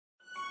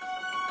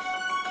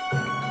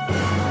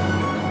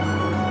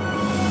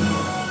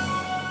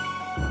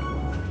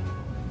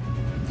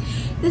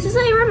This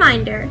is a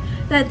reminder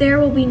that there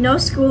will be no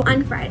school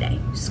on Friday.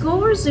 School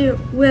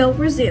will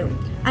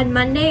resume on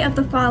Monday of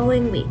the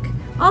following week.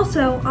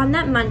 Also, on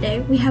that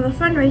Monday, we have a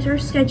fundraiser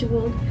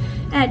scheduled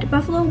at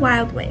Buffalo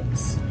Wild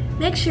Wings.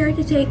 Make sure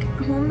to take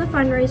home the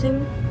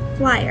fundraising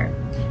flyer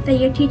that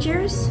your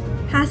teachers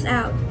pass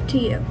out to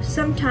you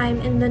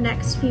sometime in the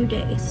next few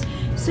days,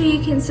 so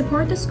you can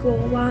support the school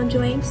while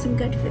enjoying some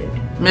good food.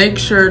 Make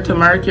sure to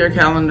mark your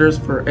calendars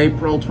for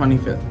April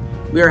 25th.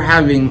 We are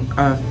having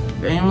a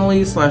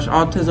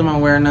Family/Autism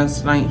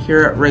Awareness Night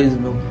here at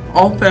WRAZville.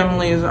 All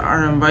families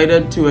are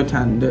invited to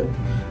attend it.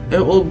 It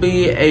will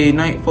be a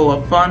night full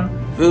of fun,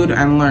 food,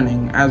 and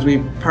learning as we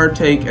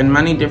partake in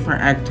many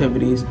different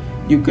activities.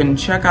 You can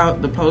check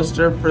out the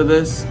poster for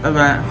this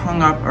event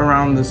hung up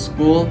around the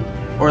school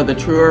or the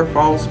True or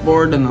False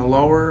board in the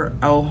lower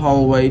L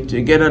hallway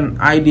to get an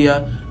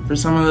idea for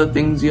some of the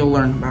things you'll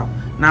learn about.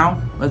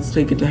 Now, let's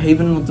take it to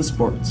Haven with the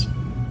sports.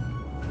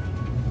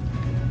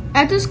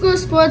 After school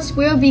sports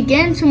will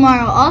begin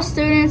tomorrow. All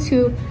students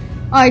who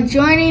are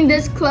joining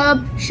this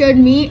club should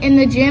meet in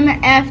the gym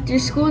after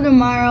school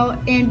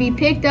tomorrow and be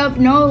picked up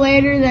no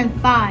later than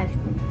 5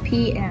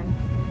 p.m.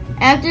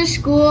 After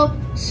school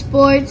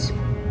sports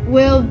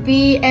will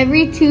be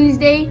every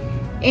Tuesday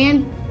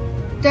and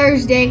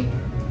Thursday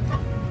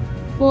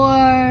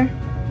for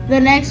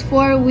the next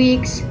 4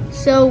 weeks,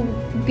 so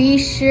be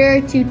sure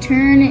to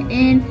turn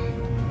in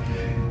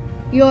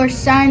your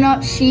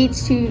sign-up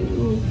sheets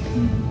to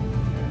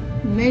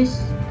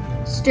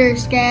Mr.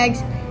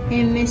 Skaggs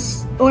and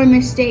Miss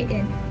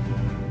Staten.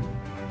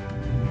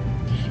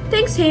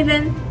 Thanks,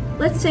 Haven.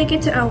 Let's take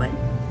it to Owen.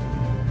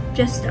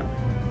 Just Owen.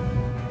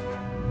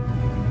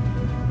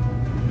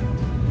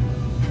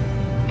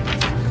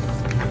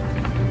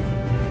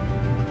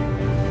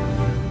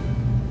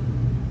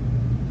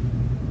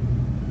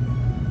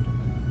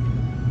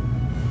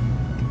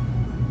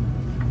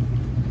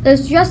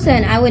 This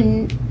Justin, I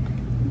would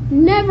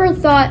never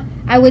thought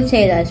I would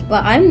say this,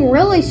 but I'm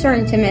really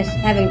starting to miss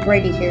having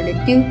Brady here to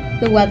do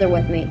the weather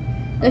with me.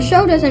 The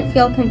show doesn't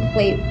feel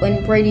complete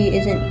when Brady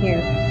isn't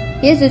here.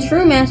 He is a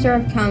true master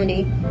of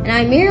comedy, and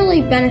I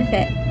merely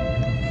benefit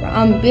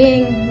from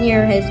being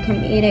near his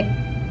comedic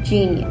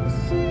genius.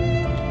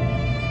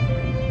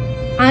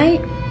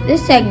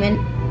 This segment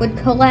would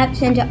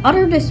collapse into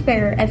utter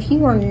despair if he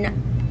were not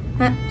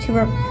to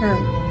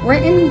return.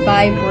 Written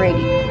by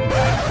Brady.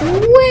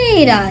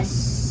 Wait a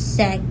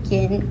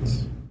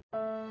second.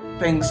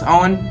 Thanks,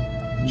 Owen.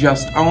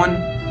 Just Owen.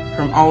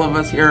 From all of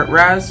us here at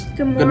WRAZ,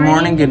 good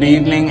morning, good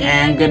evening,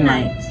 and good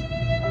night.